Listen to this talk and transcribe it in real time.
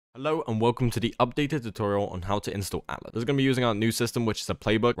Hello and welcome to the updated tutorial on how to install Atlas. This is going to be using our new system, which is a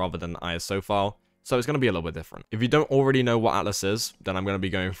playbook rather than an ISO file. So it's going to be a little bit different. If you don't already know what Atlas is, then I'm going to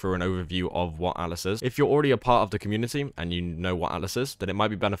be going through an overview of what Atlas is. If you're already a part of the community and you know what Atlas is, then it might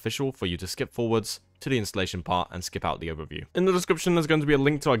be beneficial for you to skip forwards to the installation part and skip out the overview. In the description, there's going to be a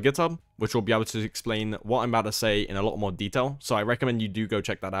link to our GitHub, which will be able to explain what I'm about to say in a lot more detail. So I recommend you do go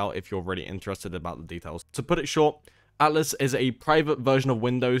check that out if you're really interested about the details. To put it short, Atlas is a private version of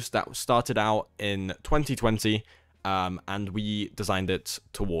Windows that started out in 2020, and we designed it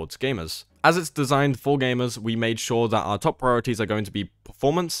towards gamers. As it's designed for gamers, we made sure that our top priorities are going to be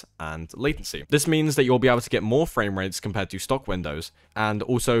performance and latency. This means that you'll be able to get more frame rates compared to stock Windows, and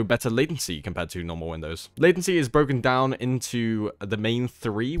also better latency compared to normal Windows. Latency is broken down into the main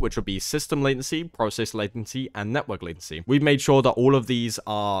three, which would be system latency, process latency, and network latency. We've made sure that all of these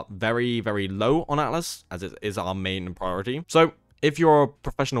are very, very low on Atlas, as it is our main priority. So if you're a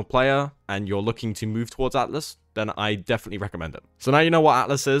professional player and you're looking to move towards Atlas, then I definitely recommend it. So now you know what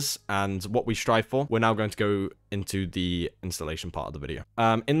Atlas is and what we strive for. We're now going to go into the installation part of the video.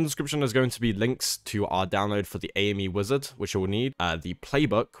 In the description, there's going to be links to our download for the AME wizard, which you'll need, the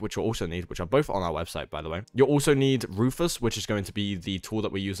playbook, which you'll also need, which are both on our website, by the way. You'll also need Rufus, which is going to be the tool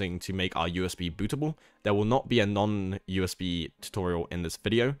that we're using to make our USB bootable. There will not be a non-USB tutorial in this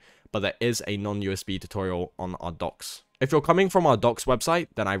video, but there is a non-USB tutorial on our docs. If you're coming from our docs website,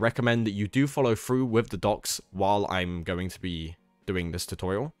 then I recommend that you do follow through with the docs while I'm going to be doing this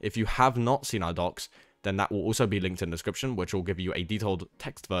tutorial. If you have not seen our docs, then that will also be linked in the description, which will give you a detailed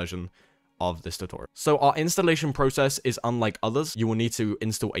text version of this tutorial. So our installation process is unlike others. You will need to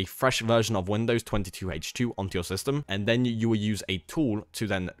install a fresh version of Windows 22H2 onto your system, and then you will use a tool to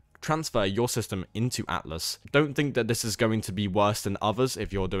then transfer your system into Atlas. Don't think that this is going to be worse than others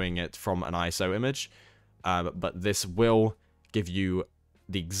if you're doing it from an ISO image. But this will give you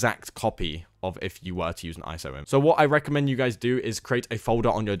the exact copy of if you were to use an ISO image. So what I recommend you guys do is create a folder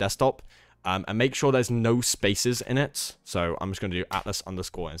on your desktop and make sure there's no spaces in it. So I'm just going to do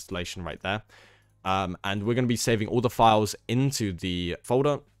Atlas_installation right there. And we're going to be saving all the files into the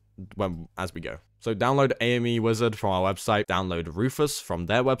folder as we go. So download AME Wizard from our website, download Rufus from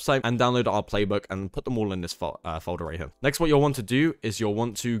their website, and download our playbook and put them all in this folder right here. Next, what you'll want to do is you'll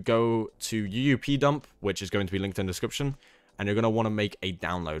want to go to UUP dump, which is going to be linked in the description, and you're going to want to make a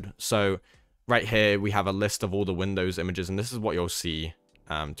download. So right here, we have a list of all the Windows images, and this is what you'll see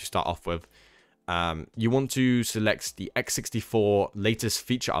to start off with. You want to select the x64 latest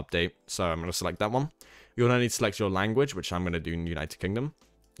feature update. So I'm going to select that one. You'll then need to select your language, which I'm going to do in United Kingdom.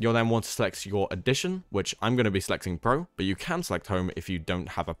 You'll then want to select your edition, which I'm going to be selecting Pro, but you can select Home if you don't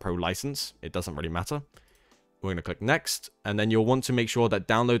have a Pro license. It doesn't really matter. We're going to click Next, and then you'll want to make sure that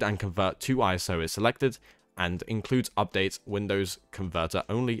Download and Convert to ISO is selected, and Includes Updates Windows Converter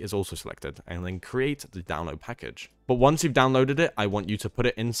Only is also selected, and then create the download package. But once you've downloaded it, I want you to put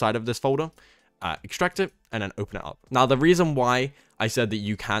it inside of this folder, extract it, and then open it up. Now, the reason why I said that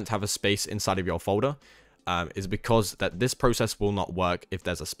you can't have a space inside of your folder is because that this process will not work if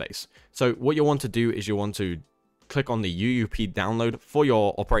there's a space. So what you'll want to do is you'll want to click on the UUP download for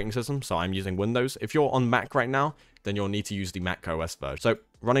your operating system. So I'm using Windows. If you're on Mac right now, then you'll need to use the Mac OS version. So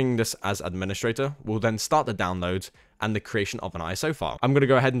running this as administrator will then start the download and the creation of an ISO file. I'm going to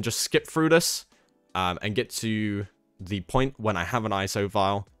go ahead and just skip through this and get to the point when I have an ISO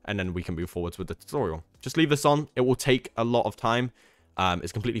file, and then we can move forwards with the tutorial. Just leave this on. It will take a lot of time.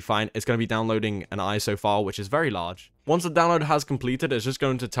 It's completely fine. It's going to be downloading an ISO file, which is very large. Once the download has completed, it's just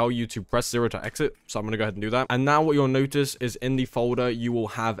going to tell you to press 0 to exit. So I'm going to go ahead and do that. And now what you'll notice is in the folder, you will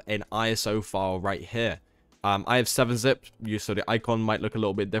have an ISO file right here. I have 7-zip, so the icon might look a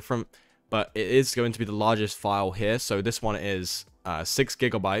little bit different, but it is going to be the largest file here. So this one is 6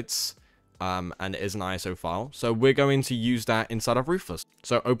 gigabytes. And it is an ISO file. So we're going to use that inside of Rufus.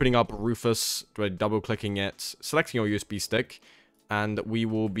 So opening up Rufus, we're double clicking it, selecting your USB stick, and we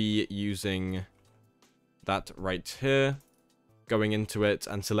will be using that right here, going into it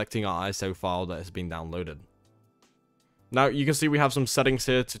and selecting our ISO file that has been downloaded. Now you can see we have some settings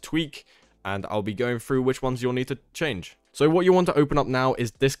here to tweak, and I'll be going through which ones you'll need to change. So what you want to open up now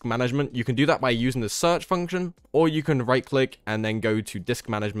is disk management. You can do that by using the search function, or you can right click and then go to disk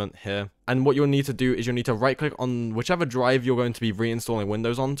management here. And what you'll need to do is you'll need to right click on whichever drive you're going to be reinstalling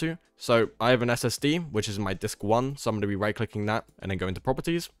Windows onto. So I have an SSD, which is my disk 1. So I'm going to be right clicking that and then go into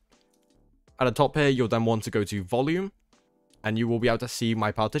properties. At the top here, you'll then want to go to volume, and you will be able to see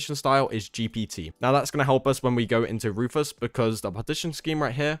my partition style is GPT. Now that's going to help us when we go into Rufus, because the partition scheme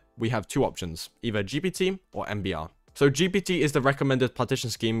right here, we have two options, either GPT or MBR. So GPT is the recommended partition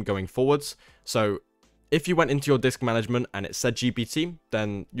scheme going forwards. So If you went into your disk management and it said GPT,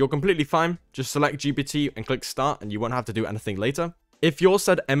 then you're completely fine. Just select GPT and click start and you won't have to do anything later. If yours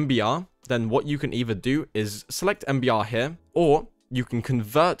said MBR, then what you can either do is select MBR here, or you can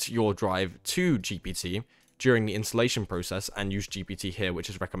convert your drive to GPT during the installation process and use GPT here, which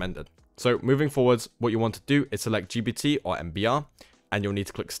is recommended. So moving forwards, what you want to do is select GPT or MBR, and you'll need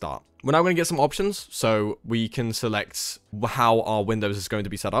to click start. We're now going to get some options, so we can select how our Windows is going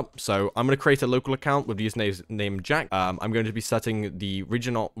to be set up. So I'm going to create a local account with username name Jack. I'm going to be setting the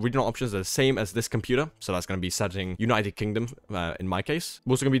regional options the same as this computer. So that's going to be setting United Kingdom in my case.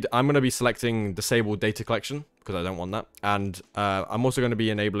 I'm going to be selecting disable data collection because I don't want that. And I'm also going to be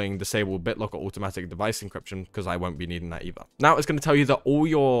enabling disable BitLocker automatic device encryption because I won't be needing that either. Now it's going to tell you that all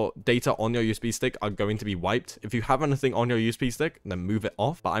your data on your USB stick are going to be wiped. If you have anything on your USB stick, then move it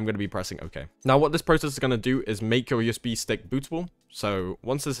off, but I'm going to be pressing OK. Now what this process is going to do is make your USB stick bootable. So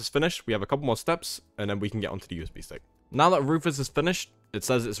once this is finished, we have a couple more steps and then we can get onto the USB stick. Now that Rufus is finished, it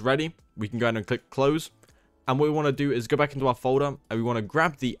says it's ready. We can go ahead and click close. And what we want to do is go back into our folder and we want to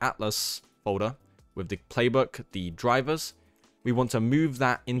grab the Atlas folder with the playbook, the drivers. We want to move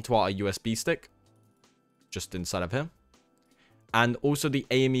that into our USB stick, just inside of here. And also the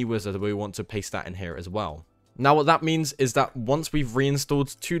AME wizard, we want to paste that in here as well. Now what that means is that once we've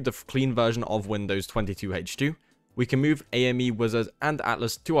reinstalled to the clean version of Windows 22H2, we can move AME wizard and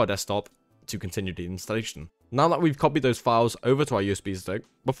Atlas to our desktop to continue the installation. Now that we've copied those files over to our USB stick,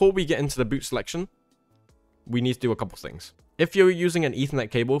 before we get into the boot selection, we need to do a couple things. If you're using an Ethernet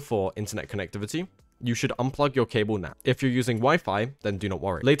cable for internet connectivity, you should unplug your cable now. If you're using Wi-Fi, then do not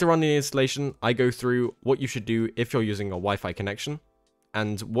worry. Later on in the installation, I go through what you should do if you're using a Wi-Fi connection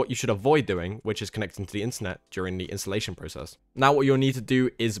and what you should avoid doing, which is connecting to the internet during the installation process. Now what you'll need to do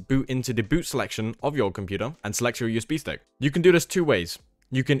is boot into the boot selection of your computer and select your USB stick. You can do this two ways.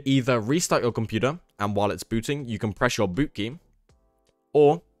 You can either restart your computer and while it's booting, you can press your boot key,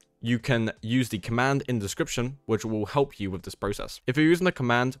 or you can use the command in the description, which will help you with this process. If you're using the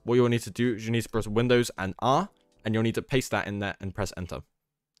command, what you'll need to do is you need to press Windows and R, and you'll need to paste that in there and press enter.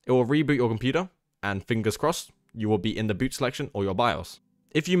 It will reboot your computer, and fingers crossed, you will be in the boot selection or your BIOS.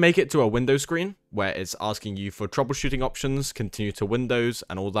 If you make it to a Windows screen, where it's asking you for troubleshooting options, continue to Windows,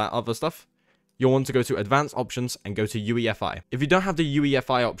 and all that other stuff, you'll want to go to Advanced Options and go to UEFI. If you don't have the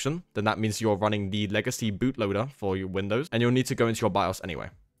UEFI option, then that means you're running the legacy bootloader for your Windows, and you'll need to go into your BIOS anyway.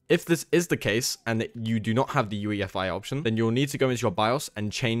 If this is the case and you do not have the UEFI option, then you'll need to go into your BIOS and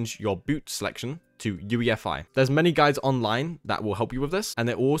change your boot selection to UEFI. There's many guides online that will help you with this, and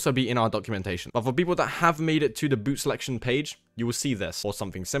it will also be in our documentation. But for people that have made it to the boot selection page, you will see this or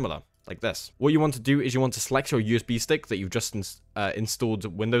something similar like this. What you want to do is you want to select your USB stick that you've just installed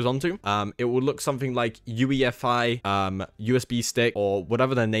Windows onto. It will look something like UEFI USB stick or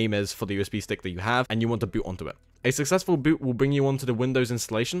whatever the name is for the USB stick that you have, and you want to boot onto it. A successful boot will bring you onto the Windows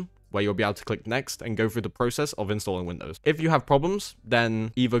installation, where you'll be able to click next and go through the process of installing Windows. If you have problems,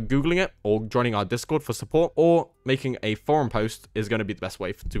 then either Googling it or joining our Discord for support or making a forum post is going to be the best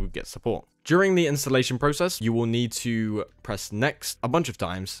way to get support. During the installation process, you will need to press next a bunch of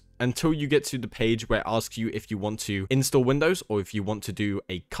times until you get to the page where it asks you if you want to install Windows or if you want to do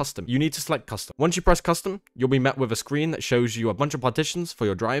a custom. You need to select custom. Once you press custom, you'll be met with a screen that shows you a bunch of partitions for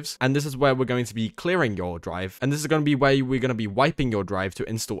your drives, and this is where we're going to be clearing your drive, and this is going to be where we're going to be wiping your drive to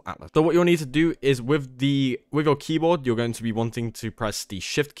install Atlas. So what you'll need to do is with your keyboard, you're going to be wanting to press the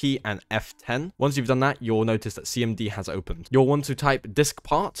Shift key and F10. Once you've done that, you'll notice that CMD has opened. You'll want to type disk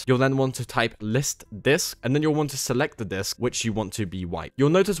part. You'll then want to type list disk, and then you'll want to select the disk which you want to be wiped. You'll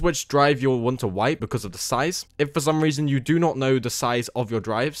notice which drive you'll want to wipe because of the size. If for some reason you do not know the size of your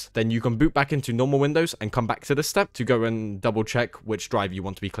drives, then you can boot back into normal Windows and come back to this step to go and double check which drive you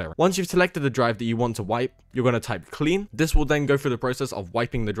want to be clearing. Once you've selected the drive that you want to wipe, you're going to type clean. This will then go through the process of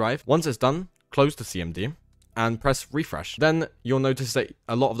wiping the drive. Once it's done, close the CMD and press refresh. Then you'll notice that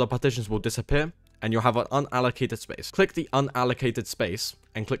a lot of the partitions will disappear and you'll have an unallocated space. Click the unallocated space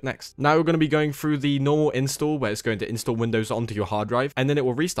and click next. Now we're going to be going through the normal install where it's going to install Windows onto your hard drive, and then it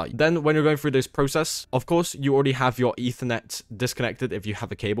will restart. Then when you're going through this process, of course, you already have your Ethernet disconnected if you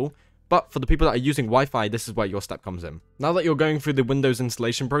have a cable. But for the people that are using Wi-Fi, this is where your step comes in. Now that you're going through the Windows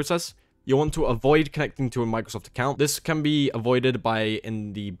installation process, you'll want to avoid connecting to a Microsoft account. This can be avoided by,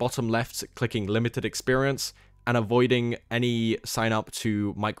 in the bottom left, clicking limited experience and avoiding any sign up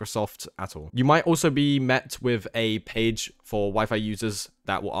to Microsoft at all. You might also be met with a page for Wi-Fi users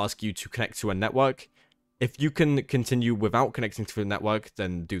that will ask you to connect to a network. If you can continue without connecting to a network,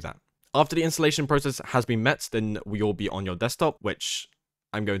 then do that. After the installation process has been met, then you'll be on your desktop, which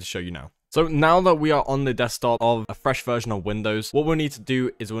I'm going to show you now. So now that we are on the desktop of a fresh version of Windows, what we'll need to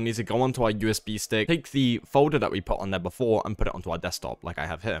do is we'll need to go onto our USB stick, take the folder that we put on there before and put it onto our desktop like I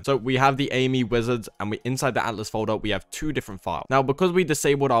have here. So we have the AME wizards, and inside the Atlas folder, we have 2 different files. Now, because we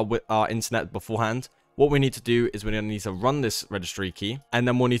disabled our internet beforehand, what we need to do is we need to run this registry key, and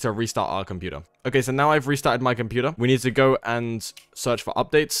then we'll need to restart our computer. Okay, so now I've restarted my computer. We need to go and search for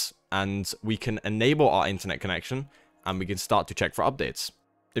updates, and we can enable our internet connection, and we can start to check for updates.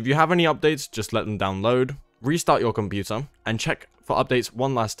 If you have any updates, just let them download, restart your computer, and check for updates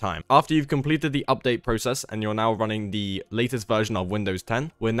one last time. After you've completed the update process and you're now running the latest version of Windows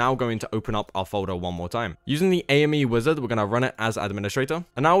 10, we're now going to open up our folder one more time. Using the AME wizard, we're going to run it as administrator.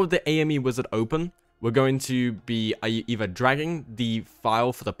 And now with the AME wizard open, we're going to be either dragging the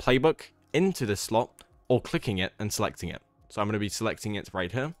file for the playbook into this slot or clicking it and selecting it. So I'm going to be selecting it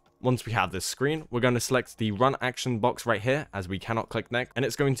right here. Once we have this screen, we're going to select the run action box right here, as we cannot click next, and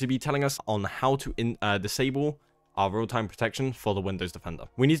it's going to be telling us on how to disable our real-time protection for the Windows Defender.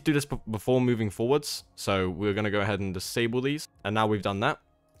 We need to do this before moving forwards, so we're going to go ahead and disable these. And now we've done that,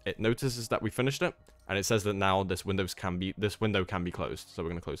 it notices that we finished it, and it says that now this window can be closed. So we're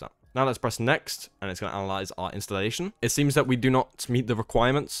going to close that. Now let's press next, and it's going to analyze our installation. It seems that we do not meet the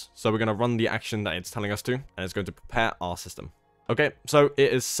requirements, so we're going to run the action that it's telling us to, and it's going to prepare our system. Okay, so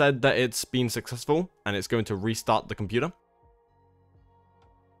it is said that it's been successful, and it's going to restart the computer.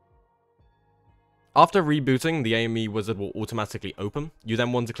 After rebooting, the AME wizard will automatically open. You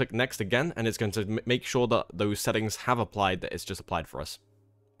then want to click next again, and it's going to make sure that those settings have applied, that it's just applied for us,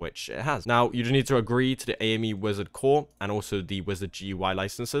 which it has. Now, you just need to agree to the AME wizard core and also the wizard GUI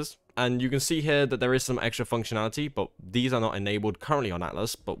licenses. And you can see here that there is some extra functionality, but these are not enabled currently on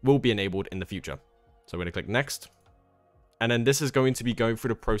Atlas, but will be enabled in the future. So we're going to click next. And then this is going to be going through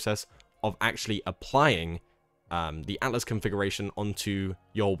the process of actually applying the Atlas configuration onto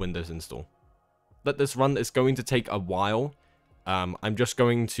your Windows install. Let this run. It's going to take a while. I'm just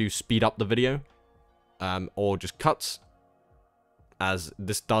going to speed up the video or just cut, as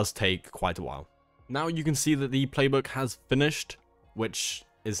this does take quite a while. Now you can see that the playbook has finished, which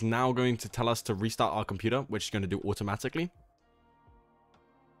is now going to tell us to restart our computer, which is going to do automatically.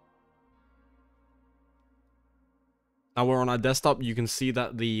 Now we're on our desktop. You can see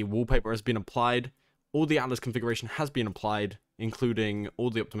that the wallpaper has been applied. All the Atlas configuration has been applied, including all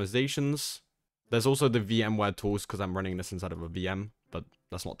the optimizations. There's also the VMware tools, because I'm running this inside of a VM, but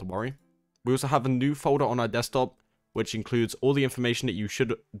that's not to worry. We also have a new folder on our desktop, which includes all the information that you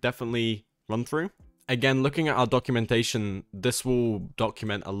should definitely run through. Again, looking at our documentation, this will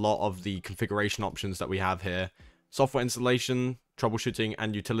document a lot of the configuration options that we have here. Software installation, troubleshooting,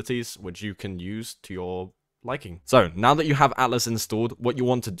 and utilities, which you can use to your liking. So now that you have Atlas installed, what you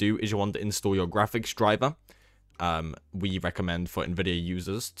want to do is you want to install your graphics driver. We recommend for NVIDIA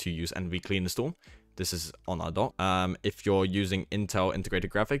users to use NV Clean Install. This is on our doc. If you're using Intel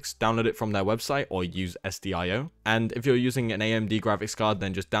integrated graphics, download it from their website or use SDIO. And if you're using an AMD graphics card,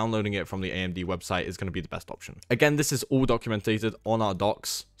 then just downloading it from the AMD website is going to be the best option. Again, this is all documented on our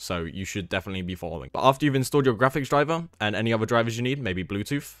docs, so you should definitely be following. But after you've installed your graphics driver and any other drivers you need, maybe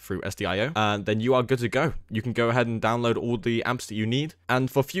Bluetooth through SDIO, then you are good to go. You can go ahead and download all the apps that you need.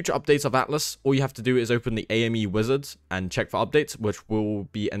 And for future updates of Atlas, all you have to do is open the AME wizard and check for updates, which will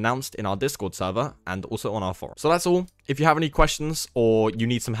be announced in our Discord server and also on our forum. So that's all. If you have any questions or you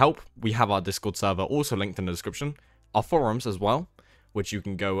need some help, we have our Discord server also linked in the description, our forums as well, which you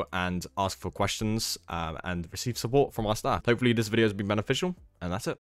can go and ask for questions and receive support from our staff. Hopefully this video has been beneficial, and that's it.